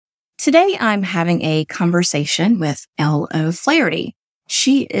Today, I'm having a conversation with Elle O'Flaherty.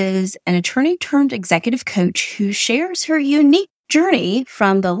 She is an attorney turned executive coach who shares her unique journey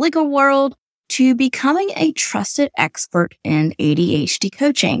from the legal world to becoming a trusted expert in ADHD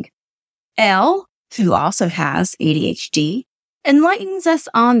coaching. Elle, who also has ADHD, enlightens us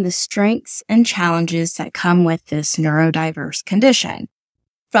on the strengths and challenges that come with this neurodiverse condition.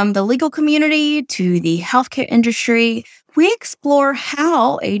 From the legal community to the healthcare industry, we explore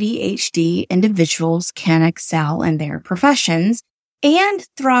how ADHD individuals can excel in their professions and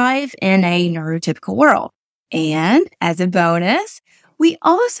thrive in a neurotypical world. And as a bonus, we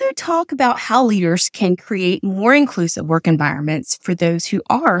also talk about how leaders can create more inclusive work environments for those who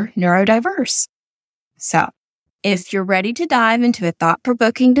are neurodiverse. So, if you're ready to dive into a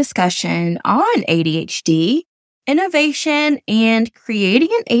thought-provoking discussion on ADHD, innovation, and creating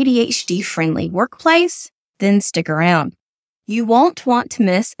an ADHD-friendly workplace, then stick around. You won't want to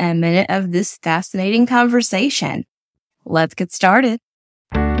miss a minute of this fascinating conversation. Let's get started.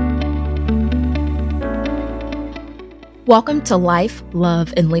 Welcome to Life,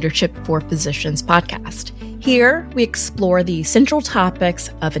 Love, and Leadership for Physicians podcast. Here, we explore the central topics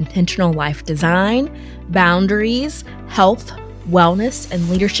of intentional life design, boundaries, health, wellness, and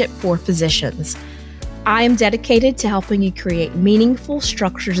leadership for physicians. I am dedicated to helping you create meaningful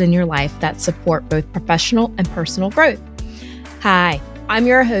structures in your life that support both professional and personal growth. Hi, I'm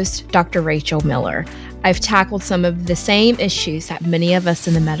your host, Dr. Rachel Miller. I've tackled some of the same issues that many of us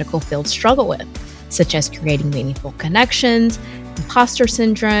in the medical field struggle with, such as creating meaningful connections, imposter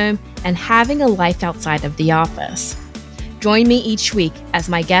syndrome, and having a life outside of the office. Join me each week as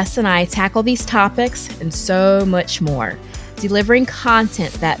my guests and I tackle these topics and so much more, delivering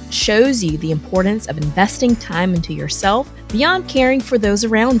content that shows you the importance of investing time into yourself beyond caring for those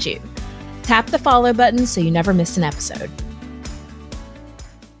around you. Tap the follow button so you never miss an episode.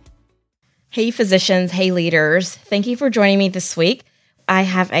 Hey physicians, hey leaders, thank you for joining me this week. I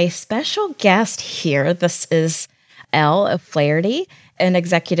have a special guest here. This is Elle O'Flaherty, an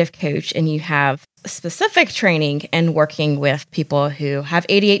executive coach, and you have specific training in working with people who have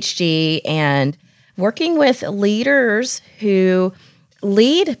ADHD and working with leaders who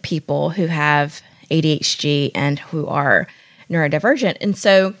lead people who have ADHD and who are neurodivergent. And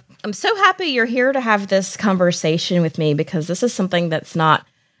so I'm so happy you're here to have this conversation with me because this is something that's not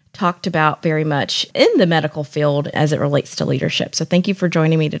talked about very much in the medical field as it relates to leadership. So thank you for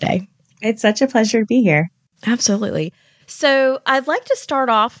joining me today. It's such a pleasure to be here. Absolutely. So I'd like to start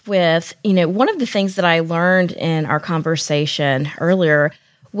off with, one of the things that I learned in our conversation earlier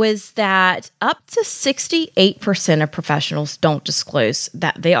was that up to 68% of professionals don't disclose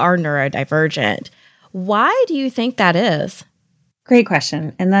that they are neurodivergent. Why do you think that is? Great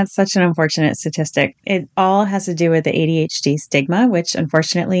question. And that's such an unfortunate statistic. It all has to do with the ADHD stigma, which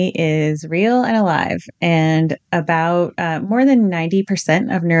unfortunately is real and alive. And about more than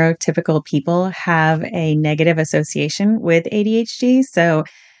 90% of neurotypical people have a negative association with ADHD. So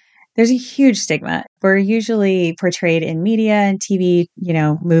there's a huge stigma. We're usually portrayed in media and TV,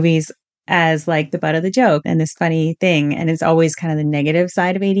 movies as like the butt of the joke and this funny thing. And it's always kind of the negative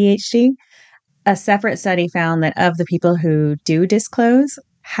side of ADHD. A separate study found that of the people who do disclose,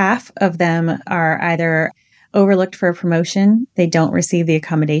 half of them are either overlooked for a promotion, they don't receive the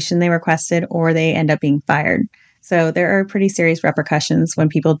accommodation they requested, or they end up being fired. So there are pretty serious repercussions when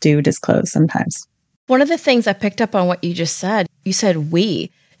people do disclose sometimes. One of the things I picked up on what you just said, you said we.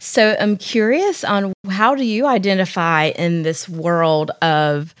 So I'm curious on how do you identify in this world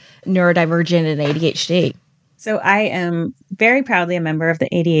of neurodivergent and ADHD? So I am very proudly a member of the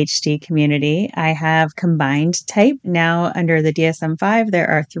ADHD community. I have combined type. Now under the DSM-5, there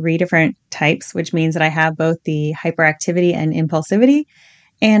are 3 different types, which means that I have both the hyperactivity and impulsivity.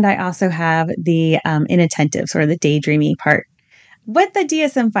 And I also have the inattentive, sort of the daydreamy part. What the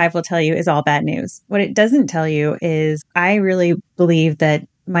DSM-5 will tell you is all bad news. What it doesn't tell you is I really believe that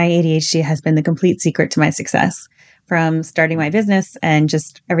my ADHD has been the complete secret to my success. From starting my business and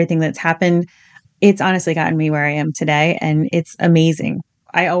just everything that's happened, it's honestly gotten me where I am today, and it's amazing.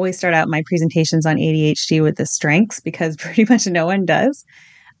 I always start out my presentations on ADHD with the strengths because pretty much no one does.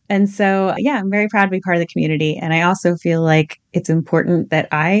 And so, I'm very proud to be part of the community. And I also feel like it's important that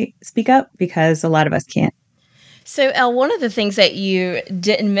I speak up because a lot of us can't. So, Elle, one of the things that you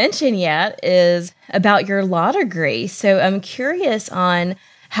didn't mention yet is about your law degree. So I'm curious on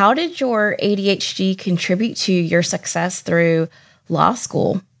how did your ADHD contribute to your success through law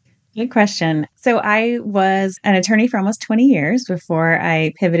school? Good question. So I was an attorney for almost 20 years before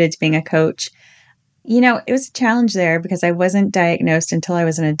I pivoted to being a coach. It was a challenge there because I wasn't diagnosed until I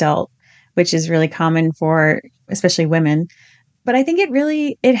was an adult, which is really common for especially women. But I think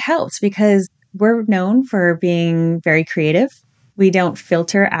it helps because we're known for being very creative. We don't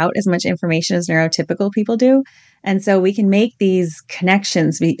filter out as much information as neurotypical people do. And so we can make these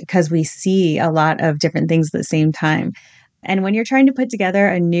connections because we see a lot of different things at the same time. And when you're trying to put together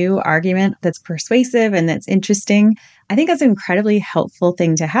a new argument that's persuasive and that's interesting, I think that's an incredibly helpful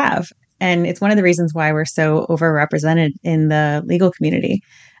thing to have. And it's one of the reasons why we're so overrepresented in the legal community.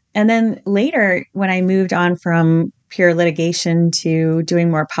 And then later, when I moved on from pure litigation to doing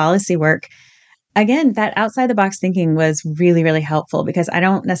more policy work, again, that outside the box thinking was really, really helpful because I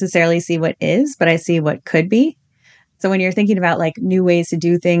don't necessarily see what is, but I see what could be. So when you're thinking about like new ways to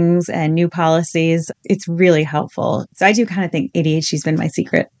do things and new policies, it's really helpful. So I do kind of think ADHD has been my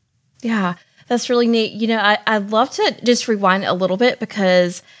secret. Yeah, that's really neat. I'd love to just rewind a little bit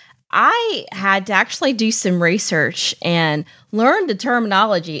because I had to actually do some research and learn the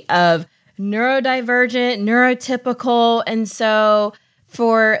terminology of neurodivergent, neurotypical. And so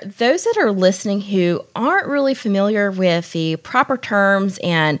for those that are listening who aren't really familiar with the proper terms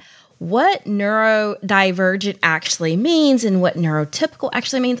and what neurodivergent actually means and what neurotypical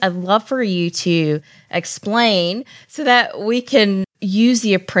actually means, I'd love for you to explain so that we can use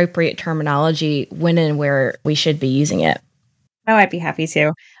the appropriate terminology when and where we should be using it. Oh, I'd be happy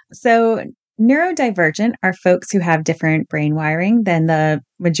to. So neurodivergent are folks who have different brain wiring than the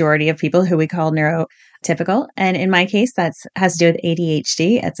majority of people who we call neurotypical. And in my case, that has to do with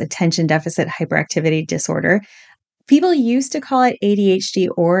ADHD. It's attention deficit hyperactivity disorder. People used to call it ADHD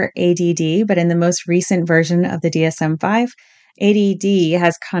or ADD, but in the most recent version of the DSM-5, ADD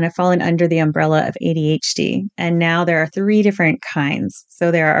has kind of fallen under the umbrella of ADHD. And now there are 3 different kinds.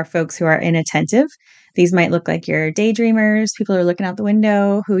 So there are folks who are inattentive. These might look like your daydreamers, people who are looking out the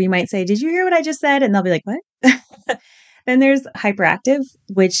window, who you might say, "Did you hear what I just said?" And they'll be like, "What?" Then there's hyperactive,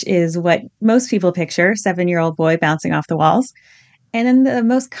 which is what most people picture, 7-year-old boy bouncing off the walls. And then the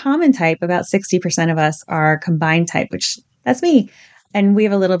most common type, about 60% of us are combined type, which that's me. And we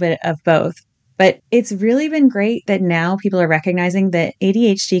have a little bit of both. But it's really been great that now people are recognizing that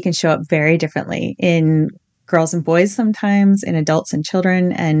ADHD can show up very differently in girls and boys sometimes, in adults and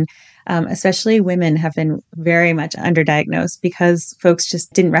children. And especially women have been very much underdiagnosed because folks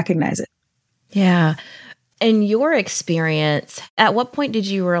just didn't recognize it. Yeah. In your experience, at what point did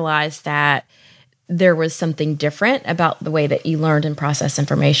you realize that there was something different about the way that you learned and processed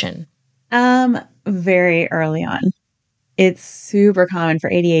information? Very early on. It's super common for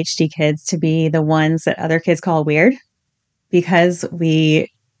ADHD kids to be the ones that other kids call weird because we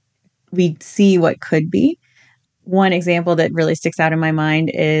see what could be. One example that really sticks out in my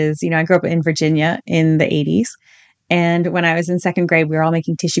mind is, I grew up in Virginia in the 80s. And when I was in 2nd grade, we were all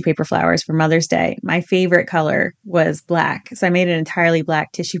making tissue paper flowers for Mother's Day. My favorite color was black. So I made an entirely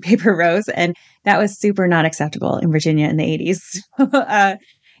black tissue paper rose. And that was super not acceptable in Virginia in the 80s.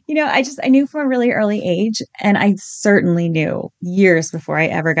 I knew from a really early age, and I certainly knew years before I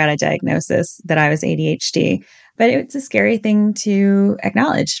ever got a diagnosis that I was ADHD. But it's a scary thing to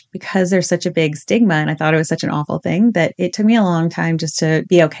acknowledge because there's such a big stigma. And I thought it was such an awful thing that it took me a long time just to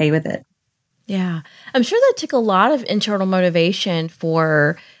be okay with it. Yeah. I'm sure that took a lot of internal motivation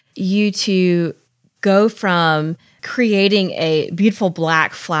for you to go from creating a beautiful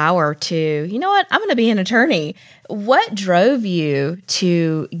black flower to, you know what, I'm going to be an attorney. What drove you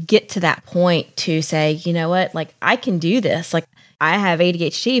to get to that point to say, you know what, like I can do this. Like I have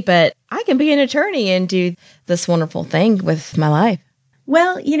ADHD, but I can be an attorney and do this wonderful thing with my life.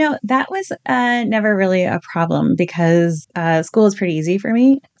 Well, that was never really a problem because school is pretty easy for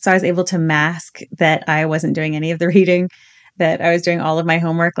me. So I was able to mask that I wasn't doing any of the reading, that I was doing all of my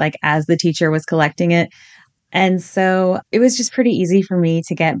homework, like as the teacher was collecting it. And so it was just pretty easy for me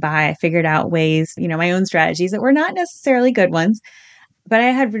to get by. I figured out ways, my own strategies that were not necessarily good ones, but I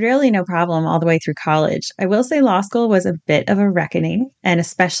had really no problem all the way through college. I will say law school was a bit of a reckoning, and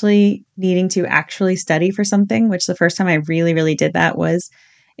especially needing to actually study for something, which the first time I really, really did that was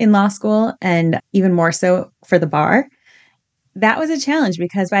in law school, and even more so for the bar. That was a challenge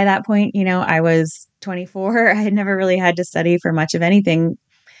because by that point, I was 24. I had never really had to study for much of anything.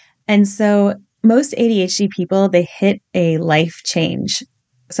 And so most ADHD people, they hit a life change.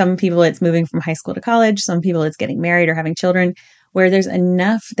 Some people, it's moving from high school to college. Some people, it's getting married or having children, where there's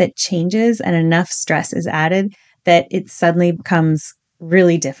enough that changes and enough stress is added that it suddenly becomes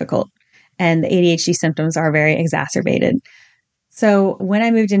really difficult. And the ADHD symptoms are very exacerbated. So when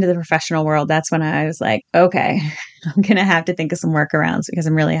I moved into the professional world, that's when I was like, okay, I'm going to have to think of some workarounds because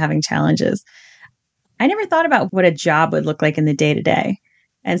I'm really having challenges. I never thought about what a job would look like in the day-to-day.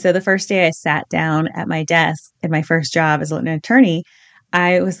 And so the first day I sat down at my desk at my first job as an attorney,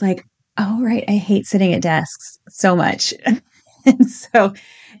 I was like, oh, right, I hate sitting at desks so much. And so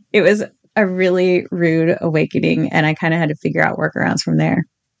it was a really rude awakening, and I kind of had to figure out workarounds from there.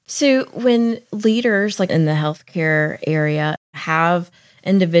 So when leaders like in the healthcare area have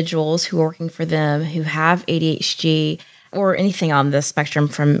individuals who are working for them who have ADHD or anything on the spectrum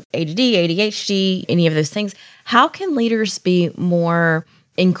from ADD, ADHD, any of those things, how can leaders be more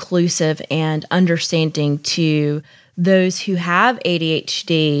inclusive and understanding to those who have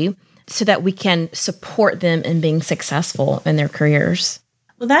ADHD so that we can support them in being successful in their careers?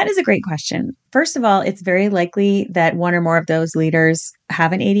 Well, that is a great question. First of all, it's very likely that one or more of those leaders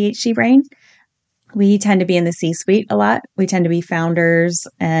have an ADHD brain. We tend to be in the C-suite a lot. We tend to be founders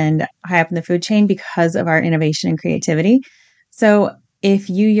and high up in the food chain because of our innovation and creativity. So if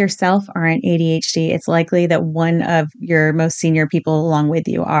you yourself are an ADHD, it's likely that one of your most senior people along with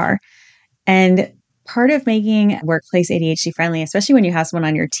you are. And part of making workplace ADHD friendly, especially when you have someone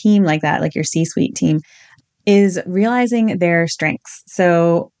on your team like that, like your C-suite team, is realizing their strengths.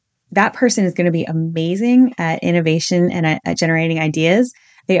 So that person is going to be amazing at innovation and at generating ideas.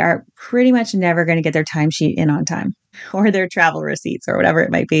 They are pretty much never going to get their timesheet in on time or their travel receipts or whatever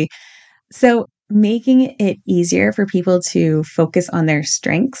it might be. So making it easier for people to focus on their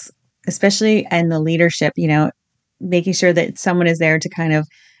strengths, especially in the leadership, making sure that someone is there to kind of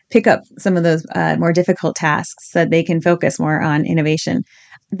pick up some of those more difficult tasks so that they can focus more on innovation.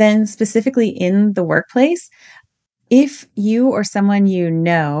 Then specifically in the workplace, if you or someone you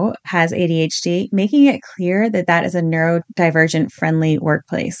know has ADHD, making it clear that that is a neurodivergent friendly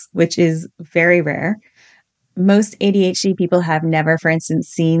workplace, which is very rare. Most ADHD people have never, for instance,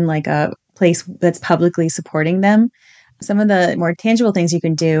 seen like a place that's publicly supporting them. Some of the more tangible things you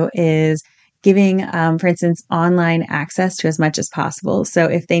can do is giving, for instance, online access to as much as possible. So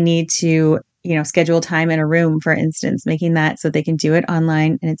if they need to, schedule time in a room, for instance, making that so they can do it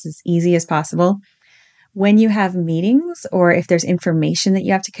online and it's as easy as possible. When you have meetings or if there's information that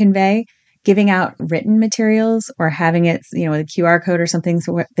you have to convey, giving out written materials or having it, with a QR code or something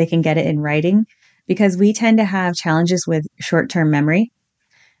so they can get it in writing, because we tend to have challenges with short-term memory.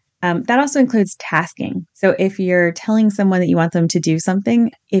 That also includes tasking. So if you're telling someone that you want them to do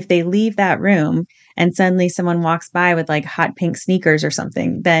something, if they leave that room and suddenly someone walks by with like hot pink sneakers or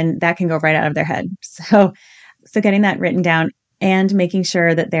something, then that can go right out of their head. So getting that written down and making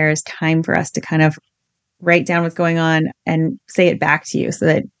sure that there's time for us to kind of write down what's going on and say it back to you so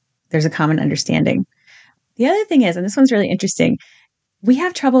that there's a common understanding. The other thing is, and this one's really interesting, we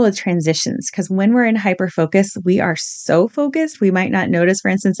have trouble with transitions because when we're in hyper-focus, we are so focused, we might not notice, for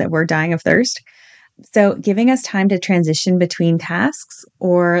instance, that we're dying of thirst. So giving us time to transition between tasks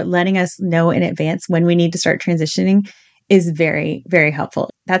or letting us know in advance when we need to start transitioning is very, very helpful.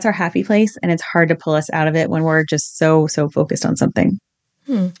 That's our happy place, and it's hard to pull us out of it when we're just so focused on something.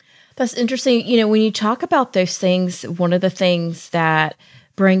 That's interesting. When you talk about those things, one of the things that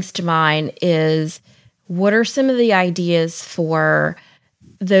brings to mind is what are some of the ideas for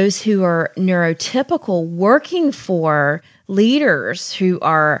those who are neurotypical working for leaders who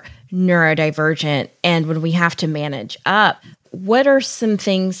are neurodivergent, and when we have to manage up, what are some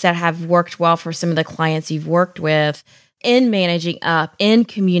things that have worked well for some of the clients you've worked with in managing up, in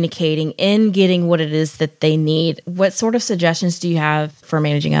communicating, in getting what it is that they need? What sort of suggestions do you have for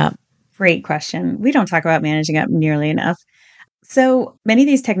managing up? Great question. We don't talk about managing up nearly enough. So many of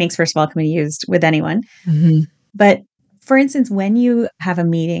these techniques, first of all, can be used with anyone. Mm-hmm. But for instance, when you have a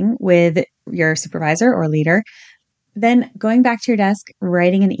meeting with your supervisor or leader, then going back to your desk,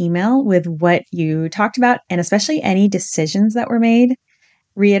 writing an email with what you talked about, and especially any decisions that were made,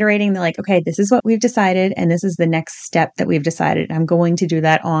 reiterating that, okay, this is what we've decided, and this is the next step that we've decided. I'm going to do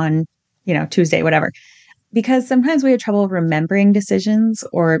that on, Tuesday, whatever. Because sometimes we have trouble remembering decisions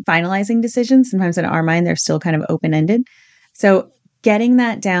or finalizing decisions. Sometimes in our mind, they're still kind of open-ended. So getting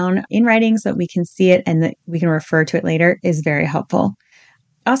that down in writing so that we can see it and that we can refer to it later is very helpful.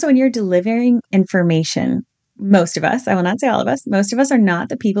 Also, when you're delivering information, most of us, I will not say all of us, most of us are not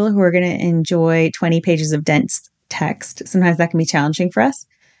the people who are going to enjoy 20 pages of dense text. Sometimes that can be challenging for us.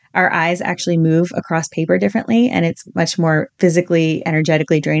 Our eyes actually move across paper differently, and it's much more physically,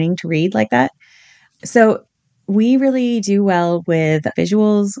 energetically draining to read like that. So we really do well with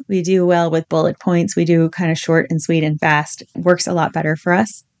visuals. We do well with bullet points. We do kind of short and sweet and fast. It works a lot better for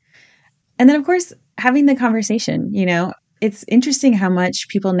us. And then, of course, having the conversation, it's interesting how much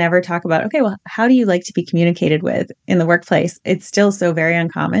people never talk about, okay, well, how do you like to be communicated with in the workplace? It's still so very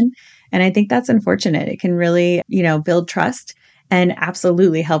uncommon. And I think that's unfortunate. It can really, build trust and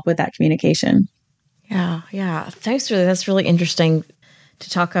absolutely help with that communication. Yeah. Thanks for that. That's really interesting to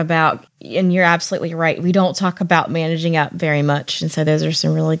talk about. And you're absolutely right. We don't talk about managing up very much. And so those are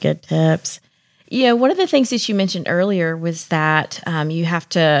some really good tips. One of the things that you mentioned earlier was that you have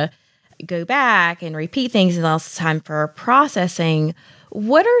to go back and repeat things and allows time for processing.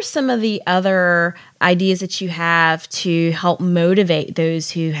 What are some of the other ideas that you have to help motivate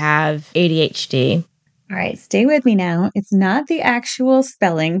those who have ADHD? All right, stay with me now. It's not the actual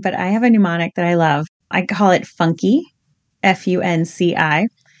spelling, but I have a mnemonic that I love. I call it Funky, Funci.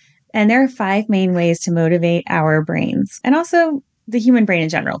 And there are 5 main ways to motivate our brains and also the human brain in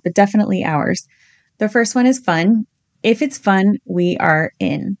general, but definitely ours. The first one is fun. If it's fun, we are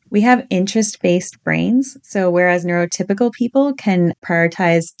in. We have interest-based brains. So whereas neurotypical people can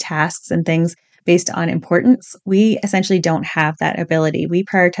prioritize tasks and things based on importance, we essentially don't have that ability. We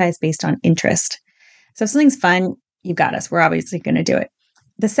prioritize based on interest. So if something's fun, you've got us. We're obviously going to do it.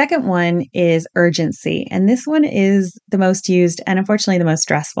 The second one is urgency. And this one is the most used and unfortunately the most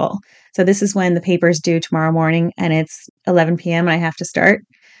stressful. So this is when the paper's due tomorrow morning and it's 11 p.m. and I have to start.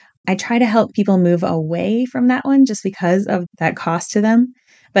 I try to help people move away from that one just because of that cost to them,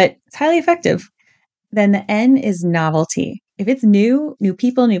 but it's highly effective. Then the N is novelty. If it's new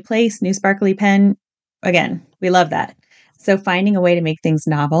people, new place, new sparkly pen, again, we love that. So finding a way to make things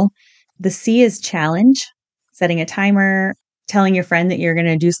novel. The C is challenge, setting a timer, telling your friend that you're going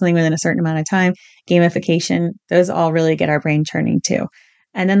to do something within a certain amount of time, gamification. Those all really get our brain churning too.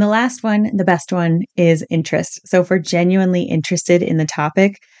 And then the last one, the best one, is interest. So if we're genuinely interested in the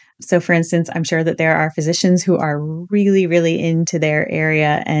topic, so for instance, I'm sure that there are physicians who are really, really into their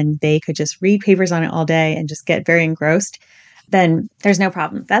area and they could just read papers on it all day and just get very engrossed, then there's no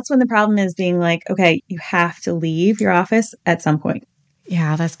problem. That's when the problem is being like, okay, you have to leave your office at some point.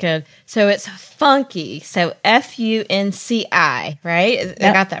 Yeah, that's good. So it's funky. So Funci, right? Yep.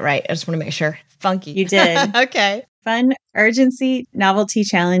 I got that right. I just want to make sure. Funky. You did. Okay. Fun, urgency, novelty,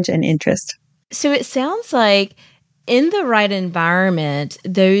 challenge, and interest. So it sounds like in the right environment,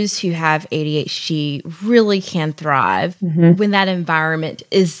 those who have ADHD really can thrive when that environment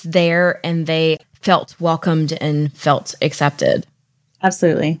is there and they felt welcomed and felt accepted.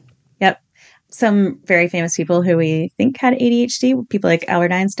 Absolutely. Yep. Some very famous people who we think had ADHD, people like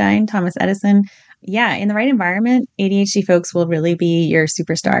Albert Einstein, Thomas Edison. Yeah, in the right environment, ADHD folks will really be your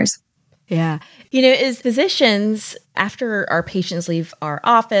superstars. Yeah. As physicians, after our patients leave our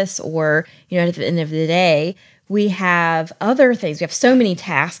office or, at the end of the day, we have other things. We have so many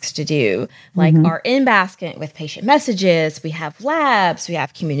tasks to do, like our in-basket with patient messages. We have labs. We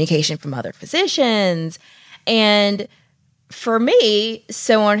have communication from other physicians. And for me,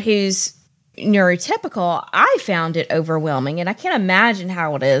 someone who's neurotypical, I found it overwhelming. And I can't imagine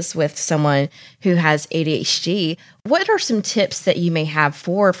how it is with someone who has ADHD. What are some tips that you may have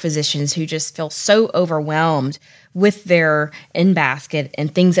for physicians who just feel so overwhelmed with their in-basket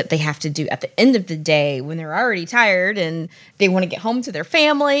and things that they have to do at the end of the day when they're already tired and they want to get home to their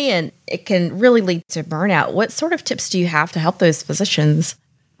family, and it can really lead to burnout? What sort of tips do you have to help those physicians?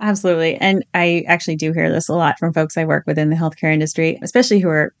 Absolutely. And I actually do hear this a lot from folks I work with in the healthcare industry, especially who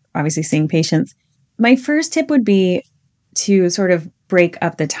are obviously seeing patients. My first tip would be to sort of break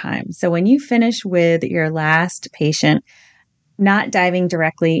up the time. So when you finish with your last patient, not diving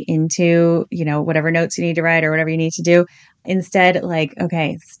directly into, whatever notes you need to write or whatever you need to do. Instead,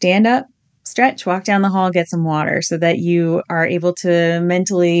 okay, stand up, stretch, walk down the hall, get some water so that you are able to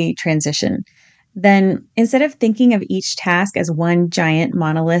mentally transition. Then instead of thinking of each task as one giant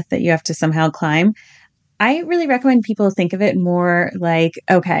monolith that you have to somehow climb, I really recommend people think of it more like,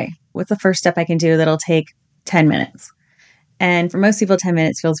 okay, what's the first step I can do that'll take 10 minutes? And for most people, 10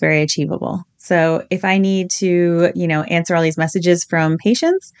 minutes feels very achievable. So if I need to, answer all these messages from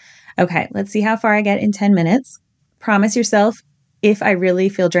patients, okay, let's see how far I get in 10 minutes. Promise yourself, if I really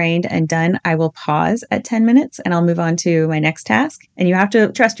feel drained and done, I will pause at 10 minutes and I'll move on to my next task. And you have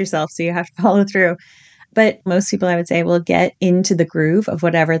to trust yourself, so you have to follow through. But most people, I would say, will get into the groove of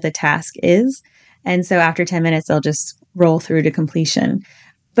whatever the task is. And so after 10 minutes, they'll just roll through to completion.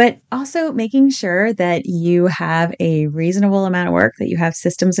 But also making sure that you have a reasonable amount of work, that you have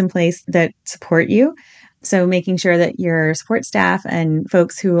systems in place that support you. So making sure that your support staff and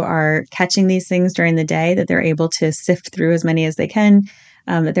folks who are catching these things during the day, that they're able to sift through as many as they can,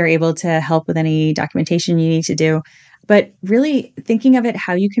 that they're able to help with any documentation you need to do. But really thinking of it,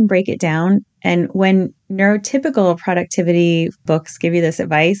 how you can break it down. And when neurotypical productivity books give you this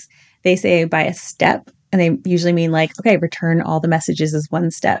advice, they say by a step. And they usually mean okay, return all the messages as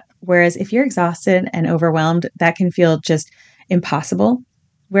one step. Whereas if you're exhausted and overwhelmed, that can feel just impossible.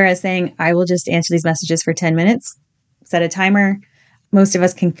 Whereas saying, I will just answer these messages for 10 minutes, set a timer, most of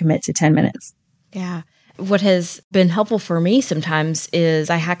us can commit to 10 minutes. Yeah. What has been helpful for me sometimes is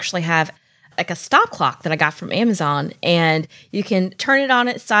I actually have like a stop clock that I got from Amazon, and you can turn it on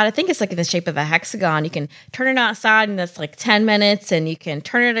its side. I think it's like in the shape of a hexagon. You can turn it on its side and that's like 10 minutes, and you can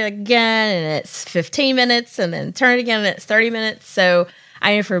turn it again and it's 15 minutes, and then turn it again and it's 30 minutes. So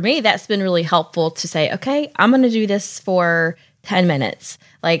I know for me, that's been really helpful to say, okay, I'm going to do this for 10 minutes.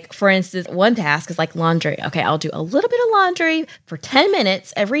 Like, for instance, one task is like laundry. Okay, I'll do a little bit of laundry for 10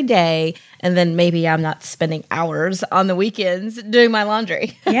 minutes every day, and then maybe I'm not spending hours on the weekends doing my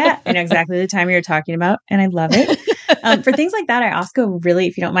laundry. Yeah, I know exactly the time you're talking about, and I love it. For things like that, I also really,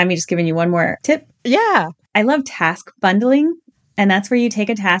 if you don't mind me just giving you one more tip. Yeah. I love task bundling, and that's where you take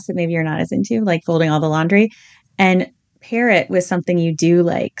a task that maybe you're not as into, like folding all the laundry, and pair it with something you do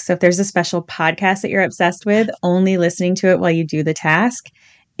like. So if there's a special podcast that you're obsessed with, only listening to it while you do the task,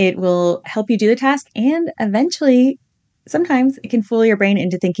 it will help you do the task. And eventually, sometimes it can fool your brain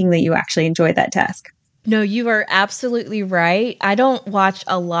into thinking that you actually enjoyed that task. No, you are absolutely right. I don't watch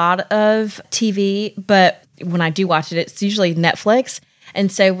a lot of TV, but when I do watch it, it's usually Netflix.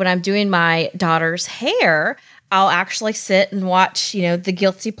 And so when I'm doing my daughter's hair, I'll actually sit and watch, the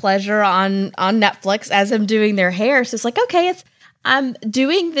guilty pleasure on Netflix as I'm doing their hair. So it's like, okay, I'm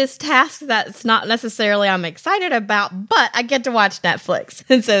doing this task that's not necessarily I'm excited about, but I get to watch Netflix.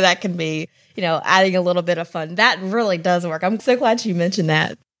 And so that can be, adding a little bit of fun. That really does work. I'm so glad you mentioned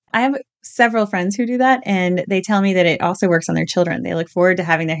that. I have several friends who do that, and they tell me that it also works on their children. They look forward to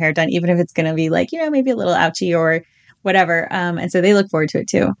having their hair done, even if it's going to be like, maybe a little ouchy or whatever. And so they look forward to it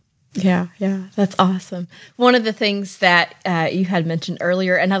too. Yeah, that's awesome. One of the things that you had mentioned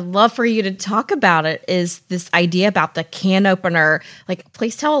earlier, and I'd love for you to talk about it, is this idea about the can opener. Like,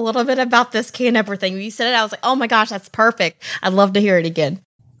 please tell a little bit about this can opener thing. When you said it, I was like, oh my gosh, that's perfect. I'd love to hear it again.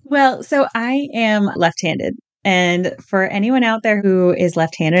 Well, so I am left-handed. And for anyone out there who is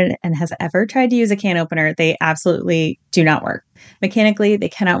left-handed and has ever tried to use a can opener, they absolutely do not work. Mechanically, they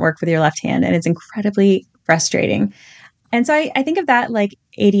cannot work with your left hand, and it's incredibly frustrating. And so I think of that like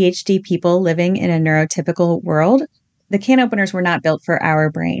ADHD people living in a neurotypical world. The can openers were not built for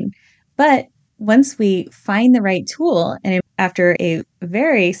our brain. But once we find the right tool, and after a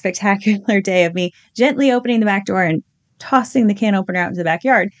very spectacular day of me gently opening the back door and tossing the can opener out into the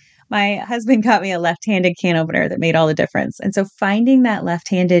backyard, my husband got me a left-handed can opener that made all the difference. And so finding that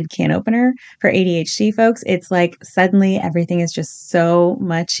left-handed can opener for ADHD folks, it's like suddenly everything is just so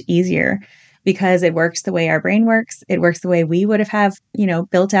much easier, because it works the way our brain works. It works the way we would have,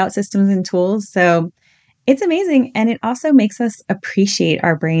 built out systems and tools. So it's amazing. And it also makes us appreciate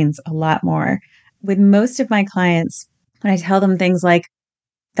our brains a lot more. With most of my clients, when I tell them things like,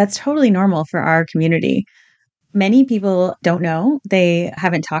 that's totally normal for our community, many people don't know. They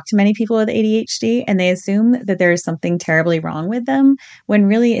haven't talked to many people with ADHD, and they assume that there is something terribly wrong with them, when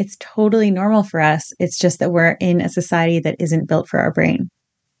really it's totally normal for us. It's just that we're in a society that isn't built for our brain.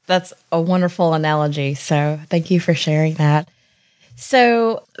 That's a wonderful analogy. So thank you for sharing that.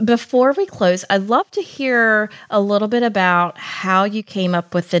 So before we close, I'd love to hear a little bit about how you came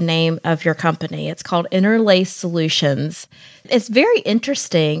up with the name of your company. It's called Interlace Solutions. It's very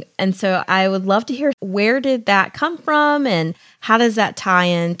interesting. And so I would love to hear, where did that come from and how does that tie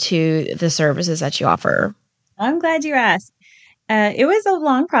into the services that you offer? I'm glad you asked. It was a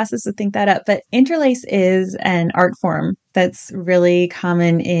long process to think that up, but interlace is an art form that's really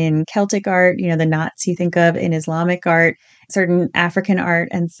common in Celtic art, the knots you think of in Islamic art, certain African art.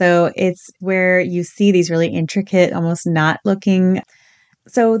 And so it's where you see these really intricate, almost knot looking.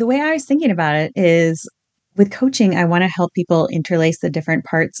 So the way I was thinking about it is, with coaching, I want to help people interlace the different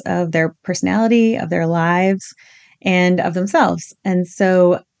parts of their personality, of their lives, and of themselves. And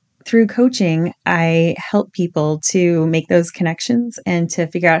so through coaching, I help people to make those connections and to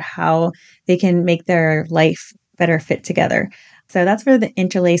figure out how they can make their life better fit together. So that's where the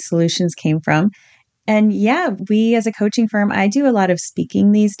Interlace Solutions came from. And yeah, we as a coaching firm, I do a lot of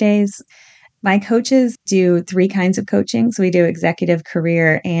speaking these days. My coaches do 3 kinds of coaching. So we do executive,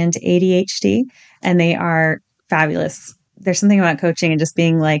 career, and ADHD, and they are fabulous. There's something about coaching and just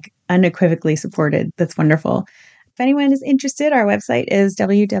being like unequivocally supported that's wonderful. If anyone is interested, our website is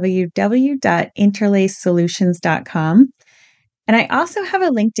www.interlacesolutions.com. And I also have a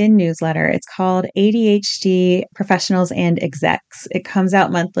LinkedIn newsletter. It's called ADHD Professionals and Execs. It comes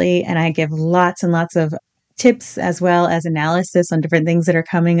out monthly, and I give lots and lots of tips as well as analysis on different things that are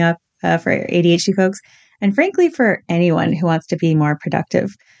coming up for ADHD folks, and frankly, for anyone who wants to be more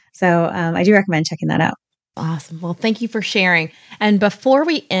productive. So I do recommend checking that out. Awesome. Well, thank you for sharing. And before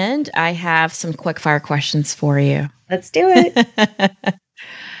we end, I have some quick fire questions for you. Let's do it.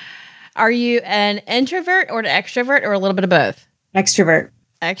 Are you an introvert or an extrovert, or a little bit of both? Extrovert.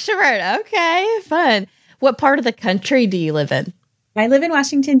 Extrovert. Okay, fun. What part of the country do you live in? I live in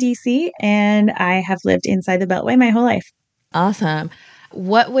Washington, D.C., and I have lived inside the Beltway my whole life. Awesome.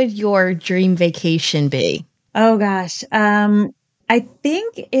 What would your dream vacation be? Oh, gosh. I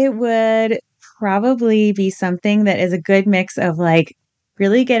think it would probably be something that is a good mix of like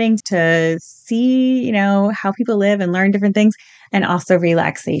really getting to see, how people live and learn different things, and also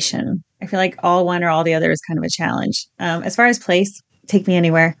relaxation. I feel like all one or all the other is kind of a challenge. As far as place, take me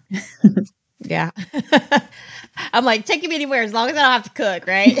anywhere. Yeah. I'm like, take me anywhere as long as I don't have to cook,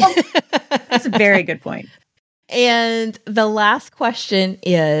 right? That's a very good point. And the last question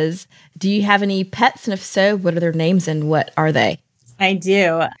is, do you have any pets? And if so, what are their names and what are they? I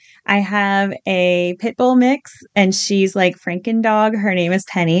do. I have a pit bull mix, and she's like Franken dog. Her name is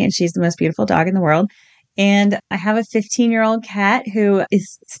Penny, and she's the most beautiful dog in the world. And I have a 15-year-old cat who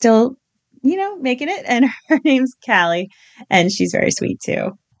is still, making it. And her name's Callie, and she's very sweet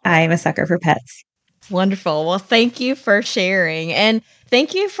too. I'm a sucker for pets. Wonderful. Well, thank you for sharing. And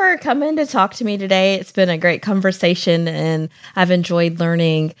thank you for coming to talk to me today. It's been a great conversation, and I've enjoyed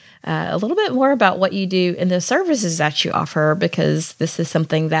learning a little bit more about what you do and the services that you offer, because this is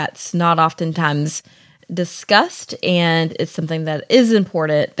something that's not oftentimes discussed, and it's something that is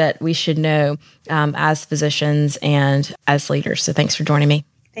important that we should know as physicians and as leaders. So thanks for joining me.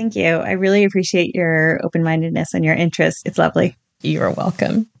 Thank you. I really appreciate your open-mindedness and your interest. It's lovely. You're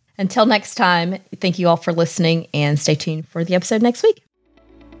welcome. Until next time, thank you all for listening, and stay tuned for the episode next week.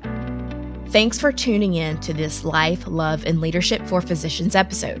 Thanks for tuning in to this Life, Love, and Leadership for Physicians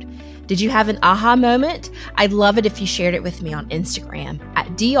episode. Did you have an aha moment? I'd love it if you shared it with me on Instagram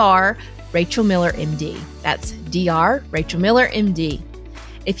at Dr. Rachel Miller MD. That's Dr. Rachel Miller MD.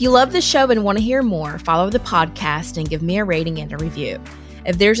 If you love the show and want to hear more, follow the podcast and give me a rating and a review.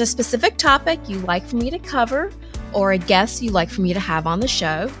 If there's a specific topic you'd like for me to cover, or a guest you'd like for me to have on the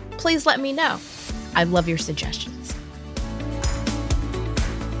show, please let me know. I'd love your suggestions.